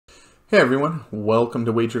Hey everyone, welcome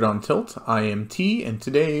to Wagered on Tilt. I am T, and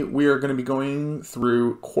today we are going to be going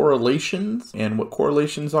through correlations. And what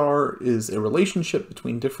correlations are is a relationship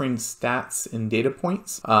between different stats and data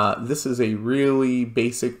points. This is a really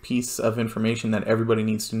basic piece of information that everybody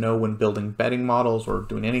needs to know when building betting models or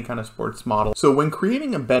doing any kind of sports model. So when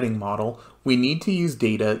creating a betting model, we need to use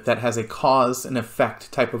data that has a cause and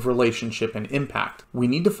effect type of relationship and impact. We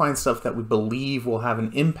need to find stuff that we believe will have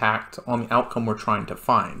an impact on the outcome we're trying to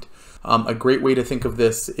find. A great way to think of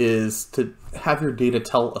this is to have your data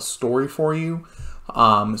tell a story for you.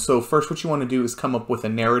 So first what you want to do is come up with a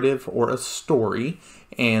narrative or a story,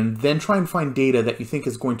 and then try and find data that you think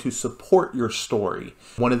is going to support your story.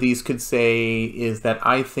 One of these could say is that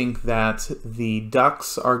I think that the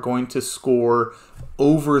Ducks are going to score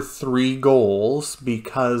over 3 goals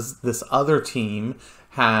because this other team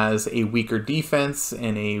has a weaker defense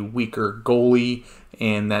and a weaker goalie,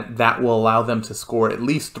 and that will allow them to score at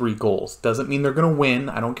least 3 goals. Doesn't mean they're going to win.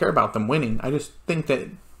 I don't care about them winning. I just think that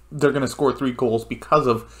they're going to score 3 goals because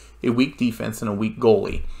of a weak defense and a weak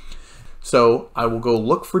goalie. So I will go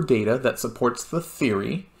look for data that supports the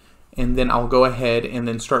theory, and then I'll go ahead and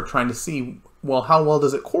then start trying to see, well, how well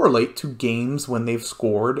does it correlate to games when they've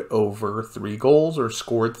scored over 3 goals or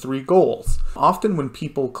scored 3 goals? Often when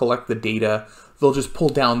people collect the data, they'll just pull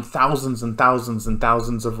down thousands and thousands and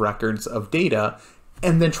thousands of records of data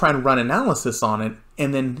and then try and run analysis on it,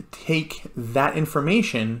 and then take that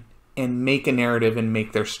information and make a narrative and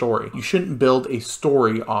make their story. You shouldn't build a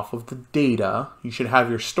story off of the data. You should have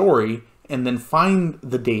your story and then find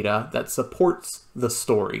the data that supports the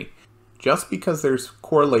story. Just because there's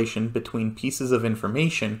correlation between pieces of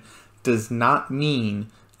information does not mean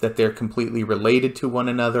that they're completely related to one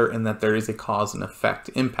another and that there is a cause and effect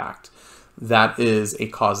impact. That is a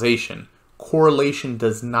causation. Correlation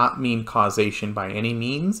does not mean causation by any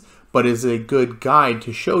means, but is a good guide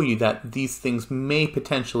to show you that these things may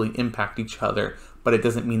potentially impact each other, but it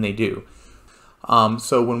doesn't mean they do.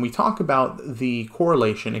 So when we talk about the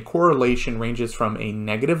correlation, a correlation ranges from a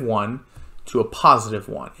 -1 to a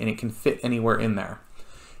 +1, and it can fit anywhere in there.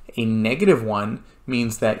 A -1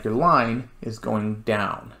 means that your line is going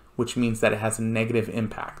down, which means that it has a negative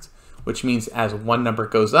impact, which means as one number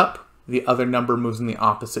goes up, the other number moves in the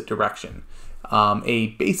opposite direction.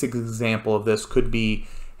 A basic example of this could be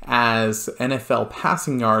as NFL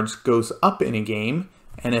passing yards goes up in a game,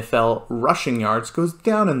 NFL rushing yards goes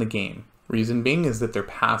down in the game. Reason being is that they're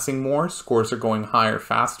passing more, scores are going higher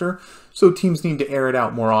faster, so teams need to air it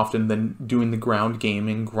out more often than doing the ground game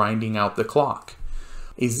and grinding out the clock.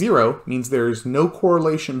 A 0 means there is no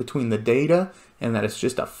correlation between the data and that it's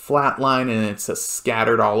just a flat line and it's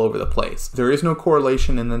scattered all over the place. There is no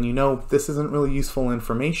correlation, and then you know this isn't really useful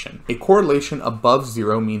information. A correlation above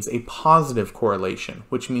 0 means a positive correlation,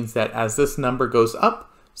 which means that as this number goes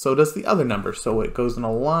up, so does the other number. So it goes in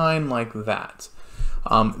a line like that.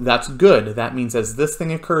 That's good. That means as this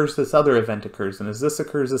thing occurs, this other event occurs, and as this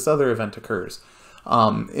occurs, this other event occurs.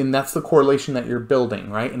 And that's the correlation that you're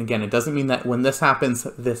building, right? And again, it doesn't mean that when this happens,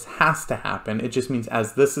 this has to happen. It just means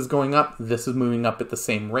as this is going up, this is moving up at the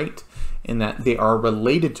same rate, and that they are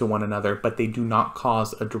related to one another, but they do not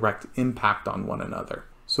cause a direct impact on one another.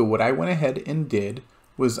 So what I went ahead and did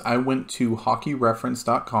was I went to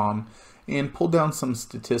hockeyreference.com and pulled down some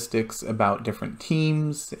statistics about different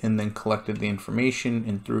teams, and then collected the information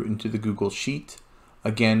and threw it into the Google Sheet.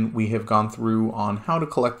 Again, we have gone through on how to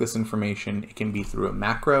collect this information. It can be through a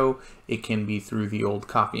macro, it can be through the old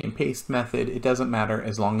copy and paste method. It doesn't matter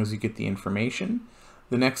as long as you get the information.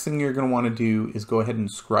 The next thing you're going to want to do is go ahead and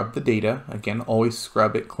scrub the data. Again, always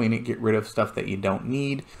scrub it, clean it, get rid of stuff that you don't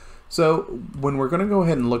need. So when we're going to go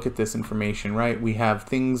ahead and look at this information, right, we have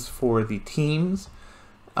things for the teams,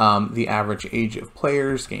 the average age of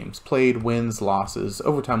players, games played, wins, losses,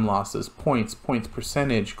 overtime losses, points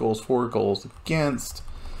percentage, goals for, goals against.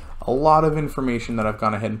 A lot of information that I've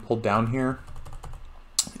gone ahead and pulled down here.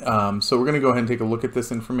 So we're going to go ahead and take a look at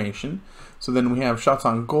this information. So then we have shots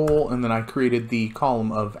on goal, and then I created the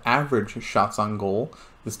column of average shots on goal.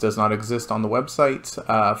 This does not exist on the website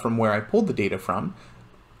from where I pulled the data from.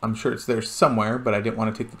 I'm sure it's there somewhere, but I didn't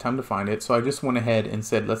want to take the time to find it. So I just went ahead and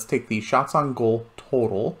said, let's take the shots on goal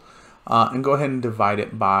total and go ahead and divide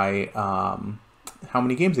it by how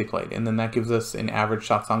many games they played. And then that gives us an average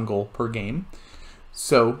shots on goal per game.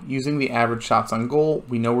 So using the average shots on goal,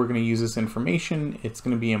 we know we're going to use this information. It's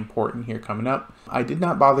going to be important here coming up. I did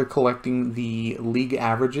not bother collecting the league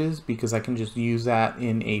averages because I can just use that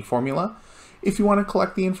in a formula. If you want to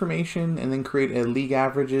collect the information and then create a league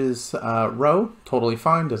averages row, totally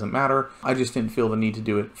fine, doesn't matter. I just didn't feel the need to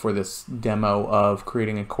do it for this demo of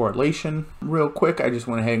creating a correlation. Real quick, I just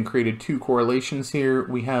went ahead and created 2 correlations here.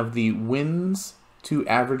 We have the wins to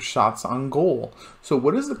average shots on goal. So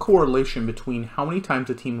what is the correlation between how many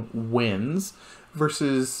times a team wins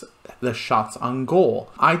versus the shots on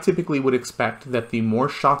goal? I typically would expect that the more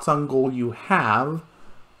shots on goal you have,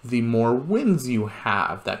 the more wins you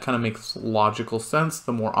have. That kind of makes logical sense.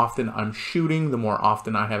 The more often I'm shooting, the more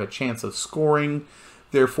often I have a chance of scoring.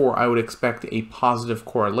 Therefore, I would expect a positive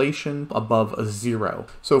correlation above a 0.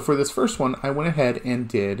 So for this first one, I went ahead and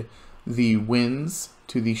did the wins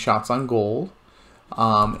to the shots on goal.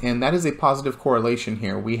 And that is a positive correlation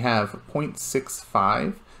here. We have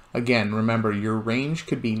 0.65. Again, remember, your range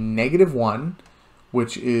could be -1,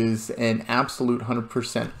 which is an absolute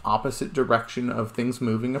 100% opposite direction of things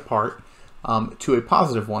moving apart, to a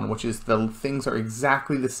positive one, which is the things are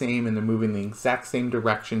exactly the same and they're moving the exact same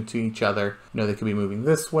direction to each other. You know, they could be moving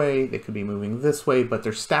this way, they could be moving this way, but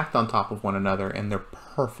they're stacked on top of one another and they're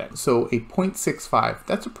perfect. So a 0.65,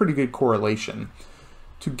 that's a pretty good correlation.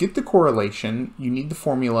 To get the correlation, you need the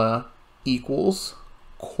formula equals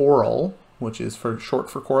correl, which is short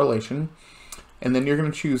for correlation, and then you're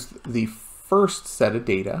going to choose the first set of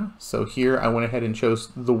data. So here I went ahead and chose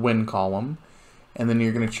the win column, and then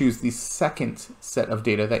you're going to choose the second set of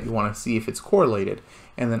data that you want to see if it's correlated.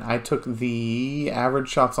 And then I took the average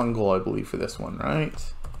shots on goal, I believe, for this one,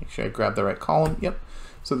 right? Make sure I grab the right column. Yep.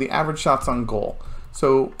 So the average shots on goal.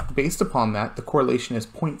 So based upon that, the correlation is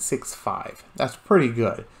 0.65. That's pretty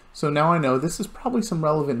good. So now I know this is probably some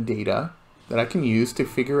relevant data that I can use to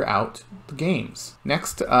figure out the games.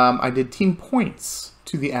 Next, I did team points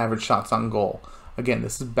to the average shots on goal. Again,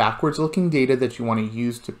 this is backwards looking data that you want to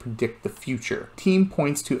use to predict the future. Team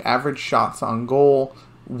points to average shots on goal,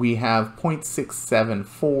 we have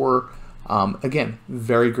 0.674. Again,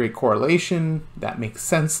 very great correlation. That makes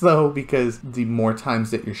sense though, because the more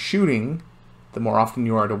times that you're shooting, the more often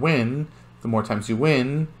you are to win. The more times you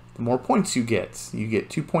win, the more points you get. You get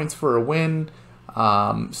 2 points for a win.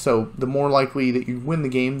 So the more likely that you win the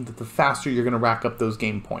game, the faster you're going to rack up those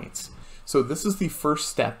game points. So this is the first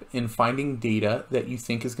step in finding data that you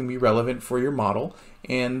think is going to be relevant for your model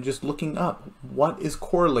and just looking up what is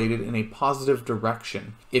correlated in a positive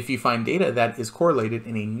direction. If you find data that is correlated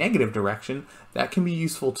in a negative direction, that can be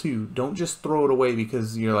useful too. Don't just throw it away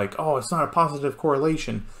because you're like, oh, it's not a positive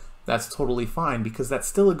correlation. That's totally fine, because that's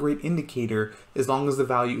still a great indicator as long as the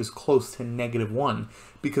value is close to -1,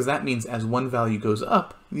 because that means as one value goes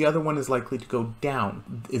up, the other one is likely to go down.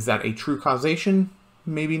 Is that a true causation?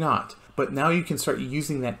 Maybe not. But now you can start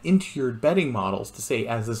using that into your betting models to say,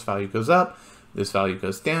 as this value goes up, this value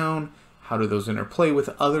goes down, how do those interplay with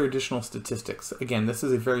other additional statistics? Again, this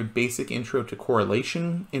is a very basic intro to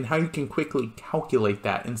correlation and how you can quickly calculate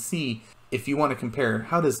that and see if you want to compare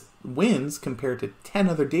how does wins compare to 10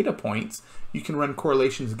 other data points. You can run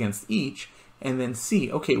correlations against each and then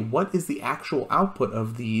see, okay, what is the actual output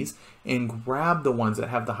of these, and grab the ones that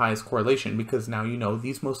have the highest correlation, because now you know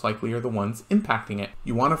these most likely are the ones impacting it.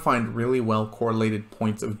 You want to find really well correlated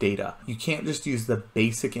points of data. You can't just use the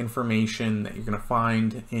basic information that you're going to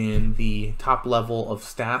find in the top level of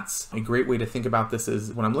stats. A great way to think about this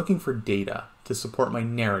is when I'm looking for data to support my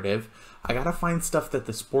narrative, I got to find stuff that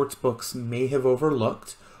the sports books may have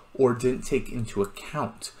overlooked or didn't take into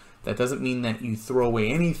account. That doesn't mean that you throw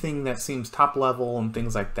away anything that seems top level and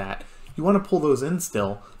things like that. You want to pull those in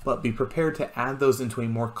still, but be prepared to add those into a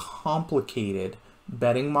more complicated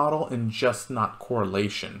betting model and just not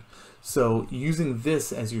correlation. So using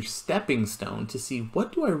this as your stepping stone to see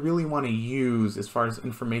what do I really want to use as far as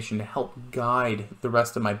information to help guide the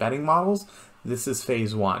rest of my betting models, this is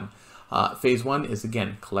phase one. Phase one is,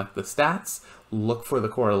 again, collect the stats, look for the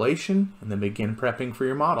correlation, and then begin prepping for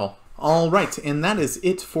your model. All right, and that is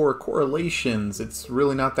it for correlations. It's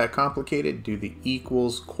really not that complicated. Do the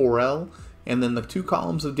equals correl, and then the 2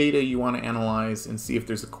 columns of data you want to analyze and see if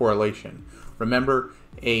there's a correlation. Remember,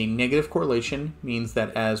 a negative correlation means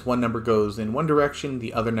that as one number goes in one direction,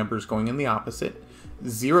 the other number is going in the opposite.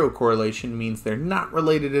 0 correlation means they're not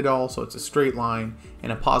related at all, so it's a straight line.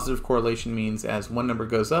 And a positive correlation means as one number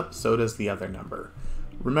goes up, so does the other number.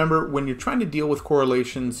 Remember, when you're trying to deal with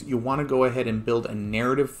correlations, you want to go ahead and build a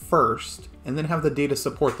narrative first, and then have the data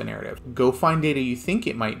support the narrative. Go find data you think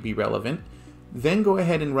it might be relevant, then go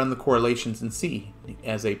ahead and run the correlations and see.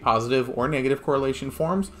 As a positive or negative correlation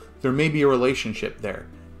forms, there may be a relationship there.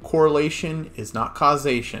 Correlation is not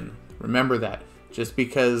causation. Remember that. Just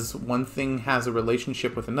because one thing has a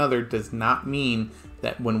relationship with another does not mean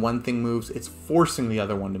that when one thing moves, it's forcing the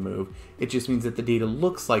other one to move. It just means that the data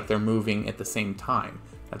looks like they're moving at the same time.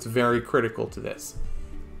 That's very critical to this.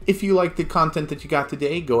 If you like the content that you got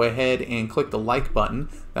today, go ahead and click the like button.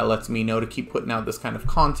 That lets me know to keep putting out this kind of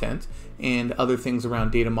content and other things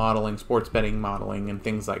around data modeling, sports betting modeling, and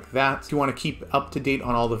things like that. If you want to keep up to date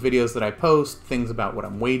on all the videos that I post, things about what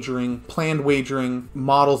I'm wagering, planned wagering,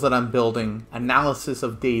 models that I'm building, analysis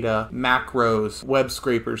of data, macros, web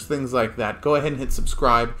scrapers, things like that, go ahead and hit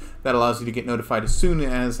subscribe. That allows you to get notified as soon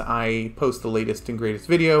as I post the latest and greatest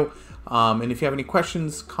video. And if you have any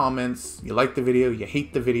questions, comments, you like the video, you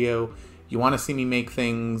hate the video, you want to see me make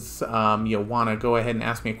things, you want to go ahead and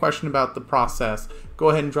ask me a question about the process, go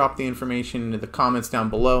ahead and drop the information into the comments down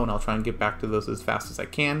below and I'll try and get back to those as fast as I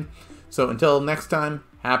can. So until next time,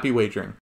 happy wagering.